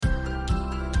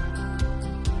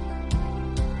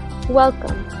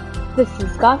Welcome. This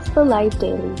is Gospel Light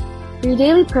Daily, your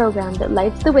daily program that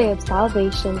lights the way of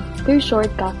salvation through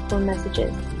short gospel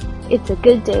messages. It's a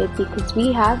good day because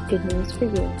we have good news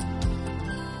for you.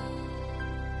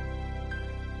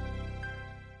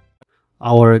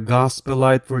 Our Gospel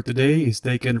Light for today is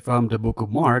taken from the book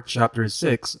of Mark, chapter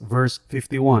 6, verse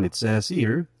 51. It says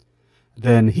here,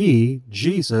 "Then he,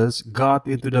 Jesus, got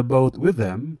into the boat with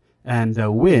them, and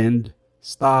the wind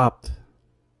stopped."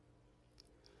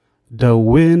 The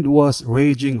wind was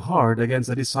raging hard against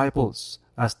the disciples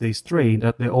as they strained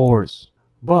at the oars.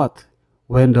 But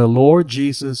when the Lord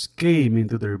Jesus came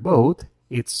into their boat,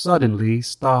 it suddenly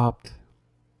stopped.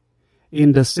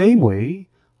 In the same way,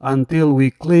 until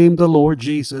we claim the Lord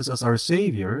Jesus as our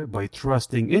Savior by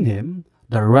trusting in Him,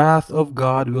 the wrath of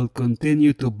God will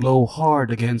continue to blow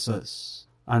hard against us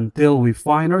until we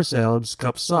find ourselves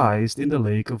capsized in the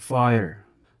lake of fire.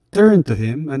 Turn to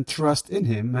Him and trust in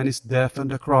Him and His death on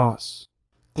the cross.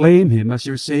 Claim Him as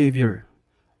your Savior.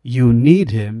 You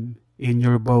need Him in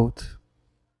your boat.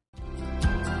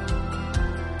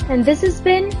 And this has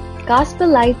been Gospel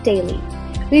Light Daily.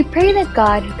 We pray that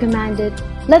God who commanded,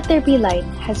 "Let there be light,"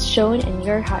 has shone in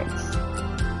your hearts.